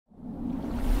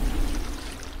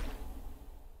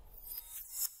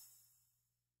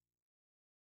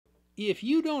If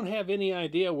you don't have any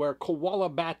idea where Quallah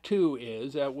Battoo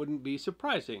is, that wouldn't be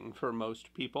surprising for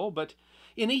most people. But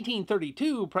in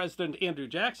 1832, President Andrew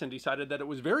Jackson decided that it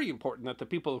was very important that the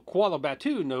people of Quallah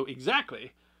Battoo know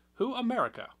exactly who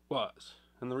America was.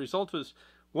 And the result was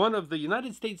one of the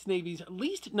United States Navy's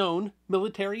least known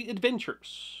military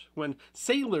adventures, when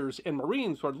sailors and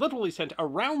Marines were literally sent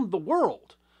around the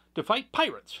world to fight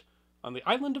pirates on the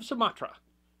island of Sumatra.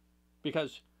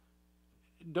 Because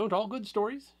don't all good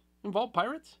stories involve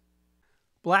pirates?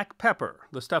 Black pepper,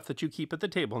 the stuff that you keep at the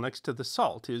table next to the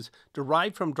salt, is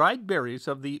derived from dried berries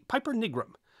of the Piper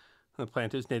nigrum. The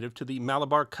plant is native to the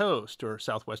Malabar coast, or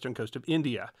southwestern coast of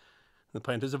India. The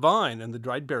plant is a vine, and the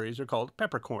dried berries are called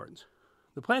peppercorns.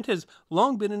 The plant has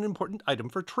long been an important item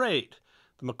for trade.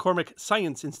 The McCormick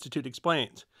Science Institute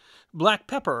explains. Black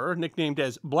pepper, nicknamed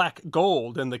as black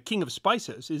gold and the king of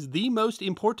spices, is the most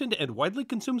important and widely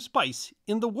consumed spice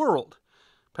in the world.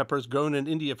 Pepper is grown in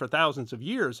India for thousands of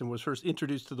years and was first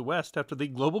introduced to the West after the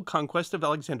global conquest of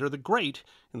Alexander the Great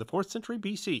in the 4th century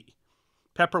BC.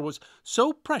 Pepper was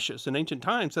so precious in ancient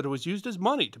times that it was used as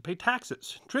money to pay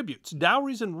taxes, tributes,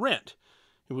 dowries, and rent.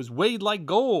 It was weighed like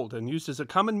gold and used as a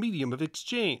common medium of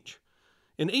exchange.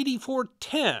 In AD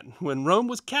 410, when Rome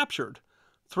was captured,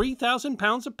 3,000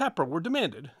 pounds of pepper were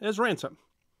demanded as ransom.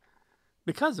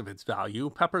 Because of its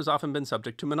value, pepper has often been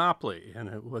subject to monopoly, and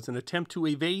it was an attempt to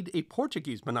evade a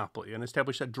Portuguese monopoly and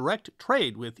establish a direct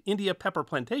trade with India pepper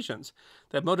plantations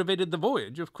that motivated the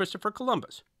voyage of Christopher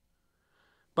Columbus.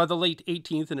 By the late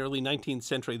 18th and early 19th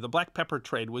century, the black pepper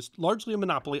trade was largely a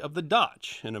monopoly of the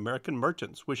Dutch, and American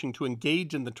merchants wishing to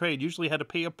engage in the trade usually had to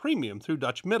pay a premium through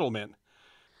Dutch middlemen.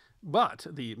 But,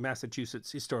 the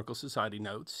Massachusetts Historical Society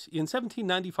notes, in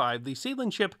 1795 the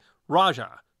sailing ship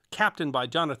Rajah, captained by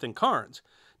Jonathan Carnes,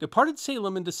 departed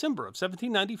Salem in December of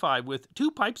 1795 with 2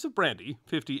 pipes of brandy,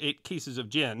 58 cases of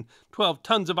gin, 12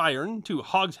 tons of iron, 2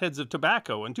 hogsheads of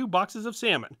tobacco, and 2 boxes of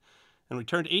salmon, and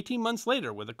returned 18 months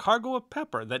later with a cargo of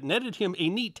pepper that netted him a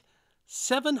neat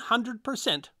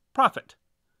 700% profit.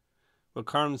 What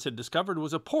Carnes had discovered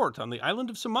was a port on the island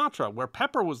of Sumatra where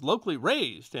pepper was locally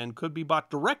raised and could be bought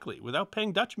directly without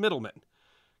paying Dutch middlemen.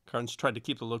 Carnes tried to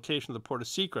keep the location of the port a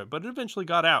secret, but it eventually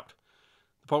got out.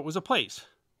 The port was a place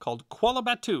called Quallah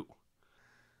Battoo.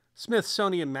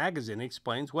 Smithsonian Magazine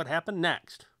explains what happened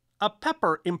next. A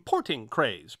pepper importing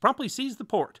craze promptly seized the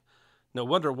port. No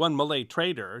wonder one Malay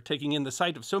trader, taking in the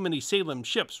sight of so many Salem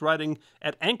ships riding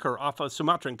at anchor off a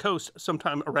Sumatran coast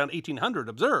sometime around 1800,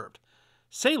 observed,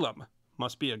 "Salem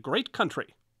must be a great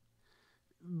country."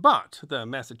 But, the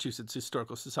Massachusetts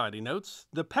Historical Society notes,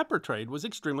 the pepper trade was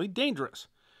extremely dangerous.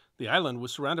 The island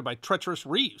was surrounded by treacherous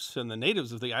reefs, and the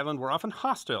natives of the island were often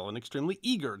hostile and extremely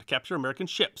eager to capture American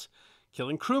ships,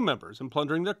 killing crew members and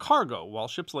plundering their cargo while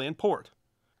ships lay in port.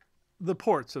 The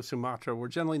ports of Sumatra were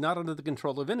generally not under the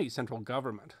control of any central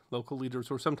government. Local leaders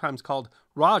were sometimes called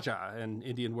Raja, an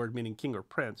Indian word meaning king or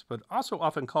prince, but also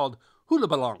often called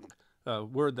Hulabalong, a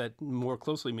word that more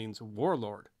closely means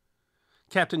warlord.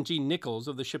 Captain G. Nichols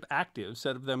of the ship Active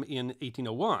said of them in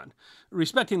 1801,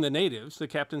 respecting the natives, the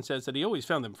captain says that he always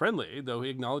found them friendly, though he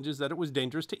acknowledges that it was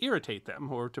dangerous to irritate them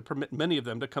or to permit many of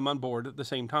them to come on board at the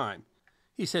same time.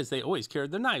 He says they always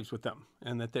carried their knives with them,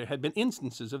 and that there had been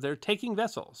instances of their taking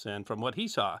vessels, and from what he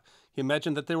saw, he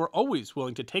imagined that they were always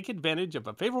willing to take advantage of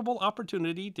a favorable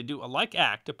opportunity to do a like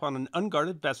act upon an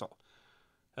unguarded vessel.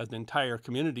 As an entire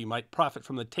community might profit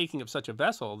from the taking of such a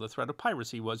vessel, the threat of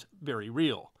piracy was very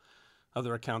real.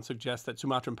 Other accounts suggest that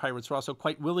Sumatran pirates were also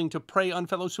quite willing to prey on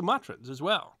fellow Sumatrans as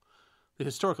well. The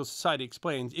Historical Society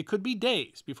explains it could be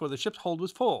days before the ship's hold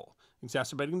was full,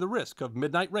 exacerbating the risk of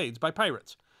midnight raids by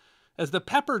pirates. As the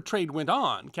pepper trade went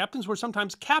on, captains were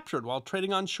sometimes captured while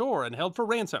trading on shore and held for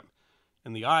ransom.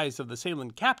 In the eyes of the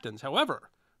Salem captains, however,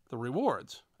 the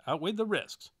rewards outweighed the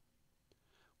risks.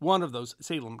 One of those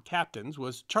Salem captains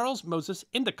was Charles Moses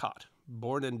Endicott,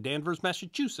 born in Danvers,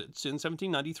 Massachusetts in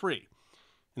 1793.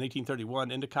 In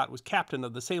 1831, Endicott was captain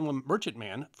of the Salem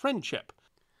merchantman Friendship,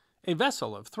 a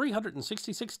vessel of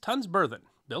 366 tons burthen,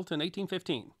 built in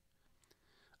 1815.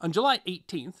 On July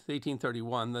 18,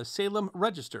 1831, the Salem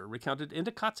Register recounted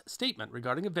Endicott's statement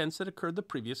regarding events that occurred the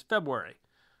previous February.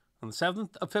 On the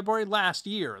 7th of February last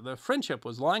year, the Friendship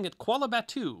was lying at Quallah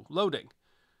Battoo, loading.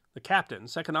 The captain,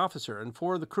 second officer, and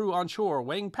 4 of the crew on shore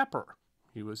weighing pepper.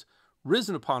 He was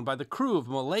risen upon by the crew of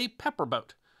a Malay pepper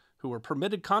boat, who were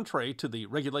permitted, contrary to the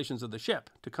regulations of the ship,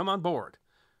 to come on board.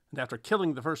 And after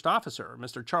killing the first officer,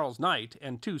 Mr. Charles Knight,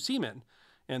 and 2 seamen,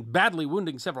 and badly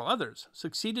wounding several others,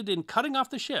 succeeded in cutting off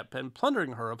the ship and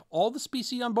plundering her of all the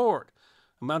specie on board,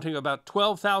 amounting to about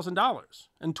 $12,000,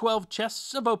 and 12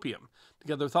 chests of opium,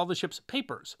 together with all the ship's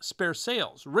papers, spare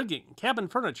sails, rigging, cabin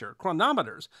furniture,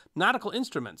 chronometers, nautical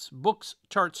instruments, books,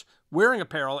 charts, wearing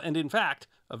apparel, and in fact,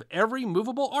 of every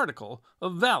movable article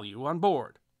of value on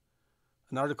board.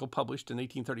 An article published in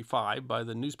 1835 by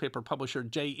the newspaper publisher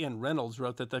J.N. Reynolds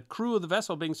wrote that the crew of the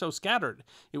vessel being so scattered,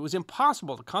 it was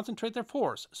impossible to concentrate their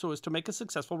force so as to make a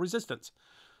successful resistance.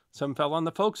 Some fell on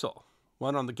the forecastle,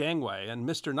 one on the gangway, and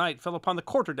Mr. Knight fell upon the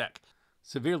quarterdeck,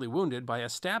 severely wounded by a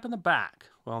stab in the back,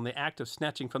 while in the act of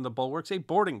snatching from the bulwarks a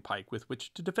boarding pike with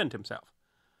which to defend himself.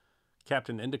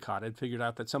 Captain Endicott had figured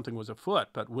out that something was afoot,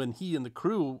 but when he and the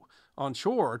crew on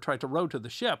shore tried to row to the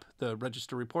ship, the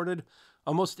Register reported,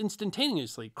 almost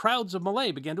instantaneously crowds of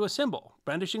Malay began to assemble,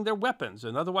 brandishing their weapons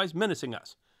and otherwise menacing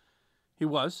us. He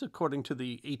was, according to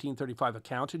the 1835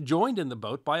 account, joined in the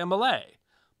boat by a Malay.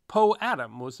 Po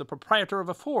Adam was the proprietor of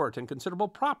a fort and considerable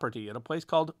property at a place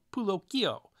called Pulo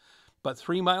Kio, but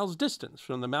 3 miles distant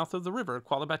from the mouth of the river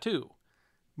Quallah Battoo.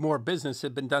 More business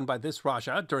had been done by this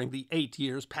Rajah during the 8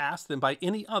 years past than by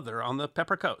any other on the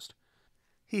Pepper Coast.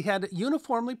 He had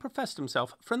uniformly professed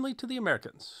himself friendly to the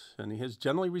Americans, and he has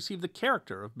generally received the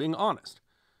character of being honest.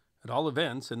 At all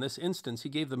events, in this instance he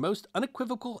gave the most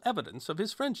unequivocal evidence of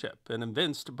his friendship, and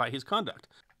evinced by his conduct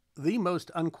the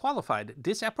most unqualified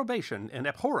disapprobation and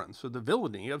abhorrence of the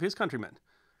villainy of his countrymen.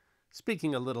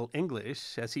 Speaking a little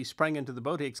English, as he sprang into the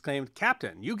boat, he exclaimed,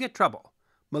 "Captain, you get trouble.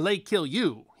 Malay kill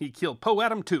you. He kill Po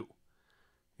Adam too."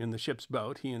 In the ship's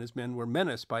boat, he and his men were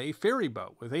menaced by a ferry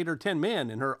boat with 8 or 10 men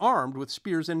in her armed with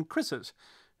spears and krisses.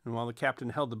 And while the captain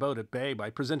held the boat at bay by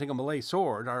presenting a Malay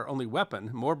sword, our only weapon,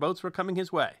 more boats were coming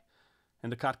his way.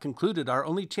 Endicott concluded our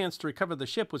only chance to recover the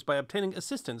ship was by obtaining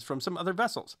assistance from some other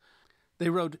vessels. They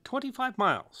rowed 25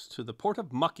 miles to the port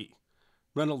of Mucky.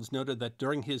 Reynolds noted that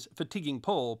during his fatiguing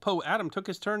pull, Po Adam took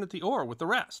his turn at the oar with the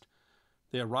rest.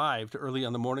 They arrived early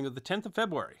on the morning of the 10th of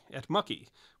February at Mucky,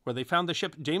 where they found the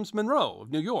ship James Monroe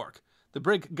of New York, the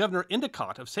brig Governor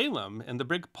Endicott of Salem, and the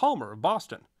brig Palmer of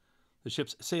Boston. The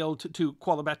ships sailed to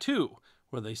Quallah Battoo,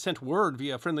 where they sent word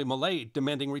via friendly Malay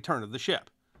demanding return of the ship.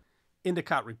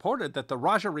 Endicott reported that the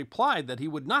Rajah replied that he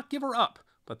would not give her up,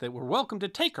 but they were welcome to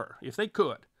take her if they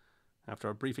could. After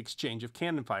a brief exchange of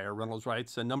cannon fire, Reynolds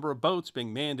writes, a number of boats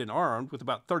being manned and armed with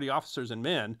about 30 officers and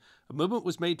men, a movement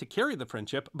was made to carry the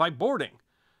Friendship by boarding.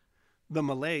 The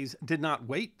Malays did not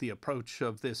wait the approach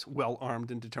of this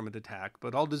well-armed and determined attack,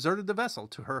 but all deserted the vessel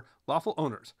to her lawful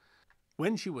owners,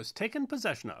 when she was taken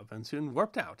possession of and soon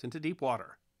warped out into deep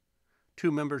water.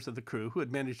 2 members of the crew who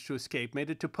had managed to escape made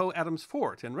it to Po Adam's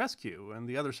fort and rescue, and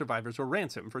the other survivors were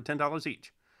ransomed for $10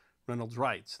 each. Reynolds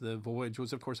writes, the voyage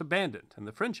was of course abandoned, and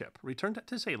the Friendship returned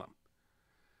to Salem.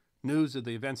 News of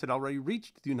the events had already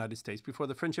reached the United States before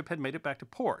the Friendship had made it back to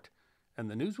port, and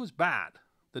the news was bad.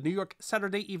 The New York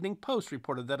Saturday Evening Post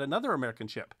reported that another American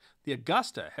ship, the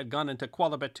Augusta, had gone into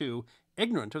Quallah Battoo,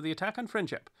 ignorant of the attack on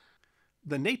Friendship.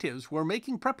 The natives were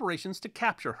making preparations to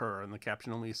capture her, and the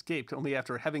captain only escaped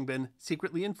after having been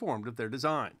secretly informed of their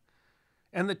design.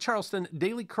 And the Charleston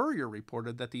Daily Courier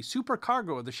reported that the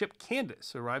supercargo of the ship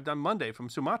Candace arrived on Monday from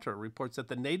Sumatra, reports that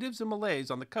the natives and Malays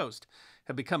on the coast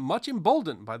have become much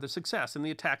emboldened by the success in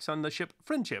the attacks on the ship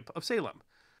Friendship of Salem.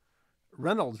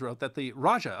 Reynolds wrote that the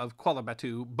Rajah of Quallah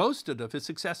Battoo boasted of his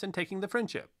success in taking the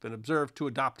Friendship, and observed, to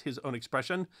adopt his own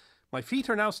expression, "My feet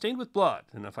are now stained with blood,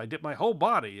 and if I dip my whole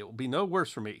body, it will be no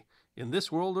worse for me, in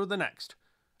this world or the next.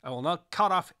 I will now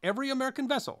cut off every American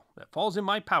vessel that falls in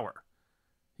my power."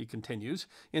 He continues,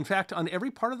 in fact, on every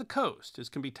part of the coast, as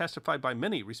can be testified by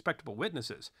many respectable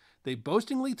witnesses, they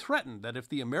boastingly threatened that if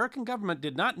the American government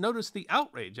did not notice the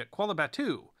outrage at Quallah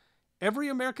Battoo, every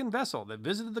American vessel that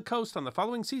visited the coast on the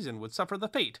following season would suffer the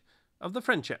fate of the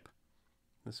Friendship.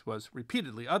 This was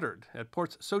repeatedly uttered at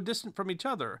ports so distant from each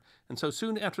other, and so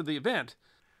soon after the event,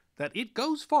 that it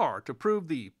goes far to prove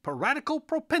the piratical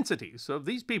propensities of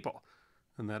these people,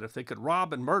 and that if they could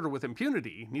rob and murder with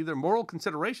impunity, neither moral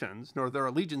considerations nor their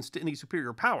allegiance to any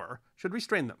superior power should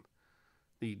restrain them.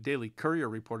 The Daily Courier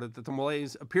reported that the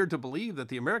Malays appeared to believe that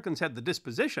the Americans had the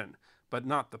disposition, but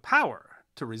not the power,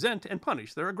 to resent and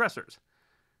punish their aggressors.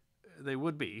 They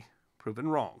would be proven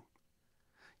wrong.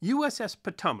 USS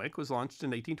Potomac was launched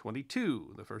in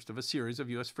 1822, the first of a series of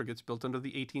U.S. frigates built under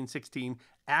the 1816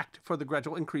 Act for the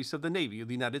Gradual Increase of the Navy of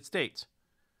the United States.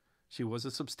 She was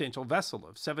a substantial vessel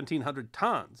of 1,700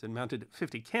 tons and mounted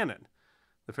 50 cannon.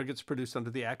 The frigates produced under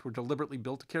the Act were deliberately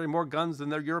built to carry more guns than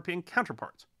their European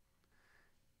counterparts.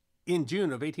 In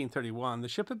June of 1831, the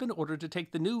ship had been ordered to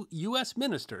take the new U.S.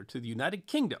 minister to the United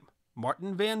Kingdom,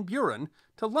 Martin Van Buren,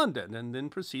 to London, and then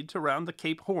proceed to round the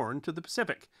Cape Horn to the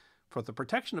Pacific, for the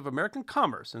protection of American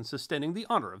commerce and sustaining the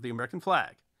honor of the American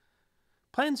flag.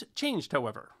 Plans changed,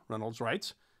 however, Reynolds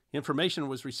writes. Information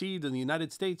was received in the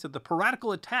United States of the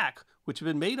piratical attack which had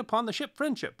been made upon the ship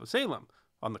Friendship of Salem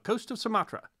on the coast of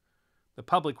Sumatra. The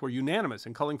public were unanimous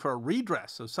in calling for a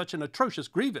redress of such an atrocious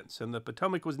grievance, and the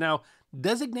Potomac was now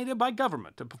designated by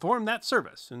government to perform that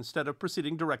service instead of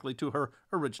proceeding directly to her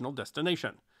original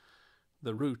destination.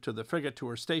 The route of the frigate to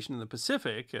her station in the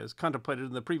Pacific, as contemplated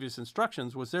in the previous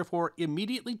instructions, was therefore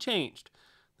immediately changed,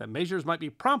 that measures might be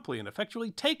promptly and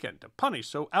effectually taken to punish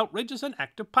so outrageous an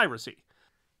act of piracy.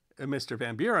 Mr.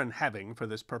 Van Buren having, for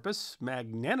this purpose,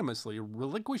 magnanimously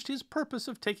relinquished his purpose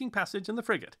of taking passage in the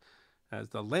frigate, as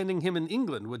the landing him in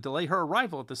England would delay her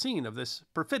arrival at the scene of this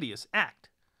perfidious act.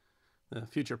 The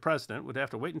future president would have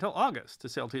to wait until August to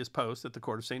sail to his post at the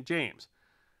court of St. James.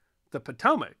 The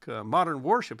Potomac, a modern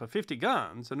warship of 50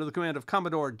 guns, under the command of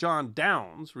Commodore John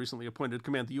Downes, recently appointed to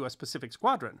command the U.S. Pacific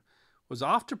Squadron, was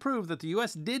off to prove that the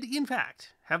U.S. did, in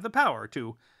fact, have the power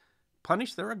to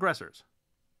punish their aggressors.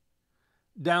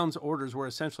 Downes' orders were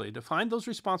essentially to find those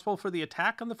responsible for the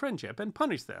attack on the Friendship and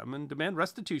punish them and demand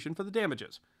restitution for the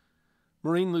damages.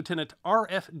 Marine Lieutenant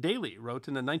R.F. Daly wrote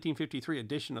in the 1953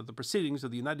 edition of the Proceedings of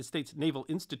the United States Naval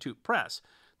Institute Press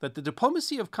that the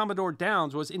diplomacy of Commodore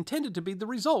Downes was intended to be the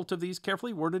result of these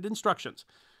carefully worded instructions.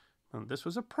 And this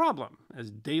was a problem.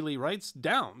 As Daly writes,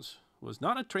 Downes was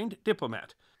not a trained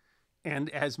diplomat.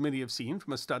 And as many have seen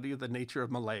from a study of the nature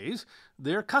of Malays,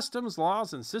 their customs,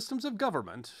 laws, and systems of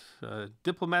government, a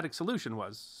diplomatic solution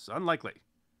was unlikely.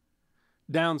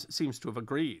 Downes seems to have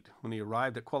agreed. When he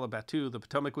arrived at Quallah Battoo, the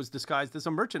Potomac was disguised as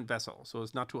a merchant vessel so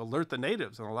as not to alert the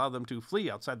natives and allow them to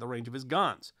flee outside the range of his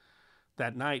guns.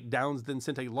 That night, Downes then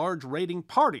sent a large raiding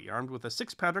party armed with a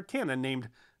 6-pounder cannon named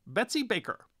Betsy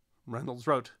Baker. Reynolds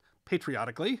wrote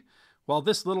patriotically, "While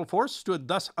this little force stood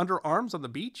thus under arms on the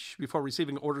beach before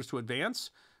receiving orders to advance,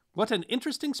 what an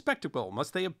interesting spectacle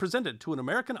must they have presented to an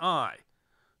American eye!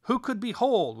 Who could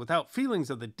behold, without feelings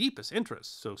of the deepest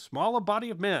interest, so small a body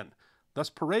of men, thus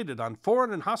paraded on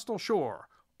foreign and hostile shore,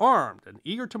 armed and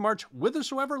eager to march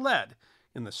whithersoever led,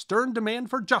 in the stern demand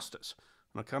for justice,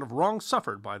 on account of wrong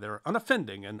suffered by their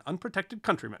unoffending and unprotected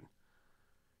countrymen?"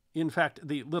 In fact,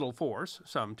 the little force,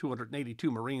 some 282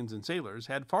 Marines and sailors,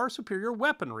 had far superior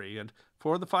weaponry, and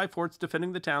 4 of the 5 forts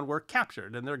defending the town were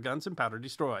captured and their guns and powder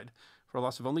destroyed, for a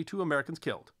loss of only 2 Americans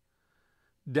killed.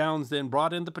 Downes then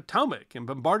brought in the Potomac and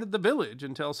bombarded the village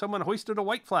until someone hoisted a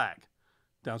white flag.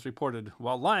 Downes reported,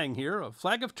 "While lying here, a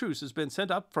flag of truce has been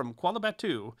sent up from Quallah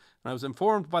Battoo, and I was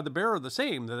informed by the bearer of the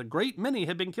same that a great many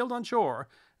had been killed on shore,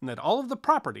 and that all of the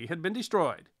property had been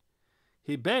destroyed.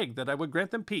 He begged that I would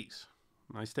grant them peace.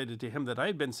 I stated to him that I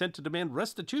had been sent to demand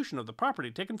restitution of the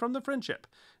property taken from the Friendship,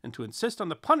 and to insist on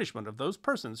the punishment of those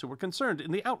persons who were concerned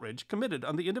in the outrage committed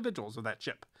on the individuals of that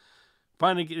ship.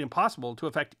 Finding it impossible to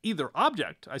effect either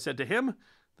object, I said to him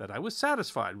that I was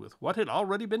satisfied with what had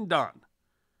already been done."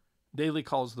 Daly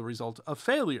calls the result a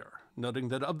failure, noting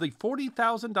that of the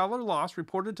 $40,000 loss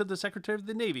reported to the Secretary of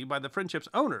the Navy by the Friendship's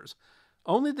owners,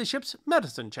 only the ship's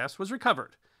medicine chest was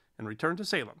recovered and returned to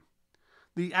Salem.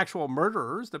 The actual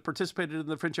murderers that participated in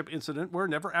the Friendship incident were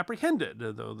never apprehended,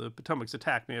 though the Potomac's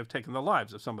attack may have taken the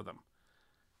lives of some of them.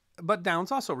 But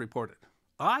Downes also reported,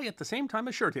 "I at the same time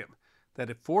assured him that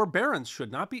if forbearance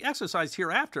should not be exercised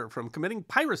hereafter from committing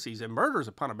piracies and murders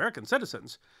upon American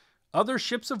citizens, other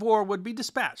ships of war would be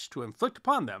dispatched to inflict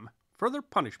upon them further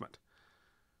punishment."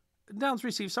 Downes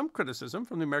received some criticism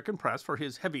from the American press for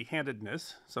his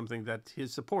heavy-handedness, something that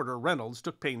his supporter Reynolds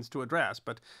took pains to address,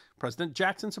 but President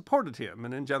Jackson supported him,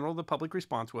 and in general the public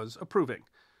response was approving.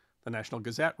 The National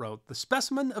Gazette wrote, "The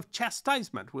specimen of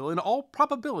chastisement will in all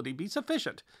probability be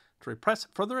sufficient to repress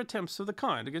further attempts of the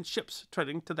kind against ships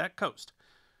treading to that coast."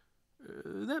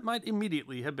 That might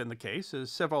immediately have been the case,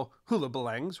 as several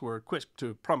hulabalangs were quick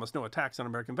to promise no attacks on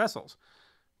American vessels,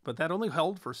 but that only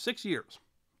held for 6 years.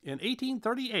 In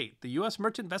 1838, the U.S.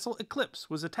 merchant vessel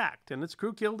Eclipse was attacked and its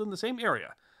crew killed in the same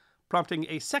area, prompting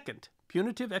a second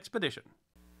punitive expedition.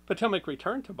 Potomac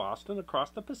returned to Boston across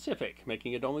the Pacific,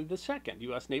 making it only the second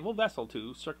U.S. naval vessel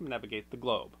to circumnavigate the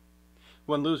globe.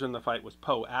 One loser in the fight was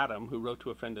Poe Adam, who wrote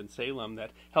to a friend in Salem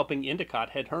that helping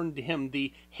Endicott had earned him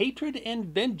the hatred and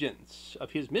vengeance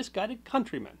of his misguided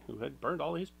countrymen, who had burned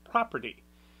all his property.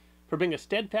 For being a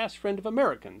steadfast friend of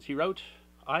Americans, he wrote,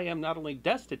 "I am not only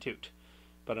destitute,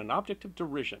 but an object of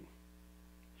derision."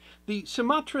 The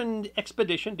Sumatran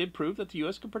expedition did prove that the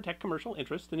U.S. could protect commercial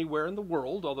interests anywhere in the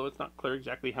world, although it's not clear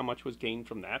exactly how much was gained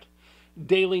from that.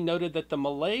 Daly noted that the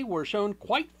Malay were shown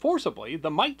quite forcibly the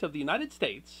might of the United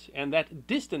States, and that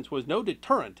distance was no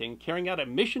deterrent in carrying out a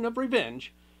mission of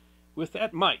revenge with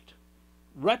that might.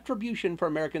 Retribution for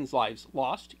Americans' lives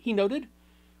lost, he noted,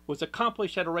 was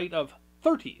accomplished at a rate of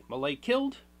 30 Malay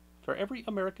killed for every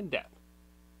American death.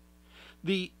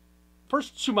 The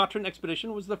first Sumatran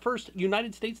expedition was the first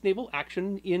United States naval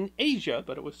action in Asia,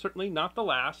 but it was certainly not the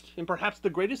last, and perhaps the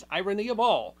greatest irony of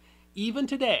all. Even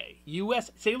today,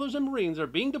 U.S. sailors and Marines are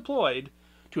being deployed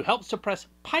to help suppress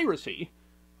piracy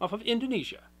off of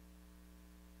Indonesia.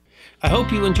 I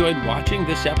hope you enjoyed watching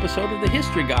this episode of The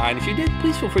History Guy, and if you did,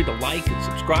 please feel free to like and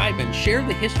subscribe and share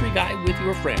The History Guy with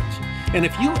your friends. And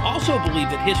if you also believe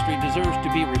that history deserves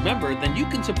to be remembered, then you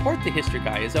can support The History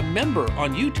Guy as a member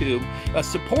on YouTube, a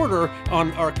supporter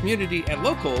on our community at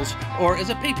Locals, or as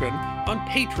a patron on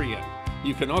Patreon.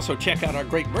 You can also check out our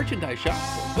great merchandise shop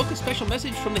or book a special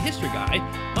message from The History Guy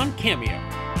on Cameo.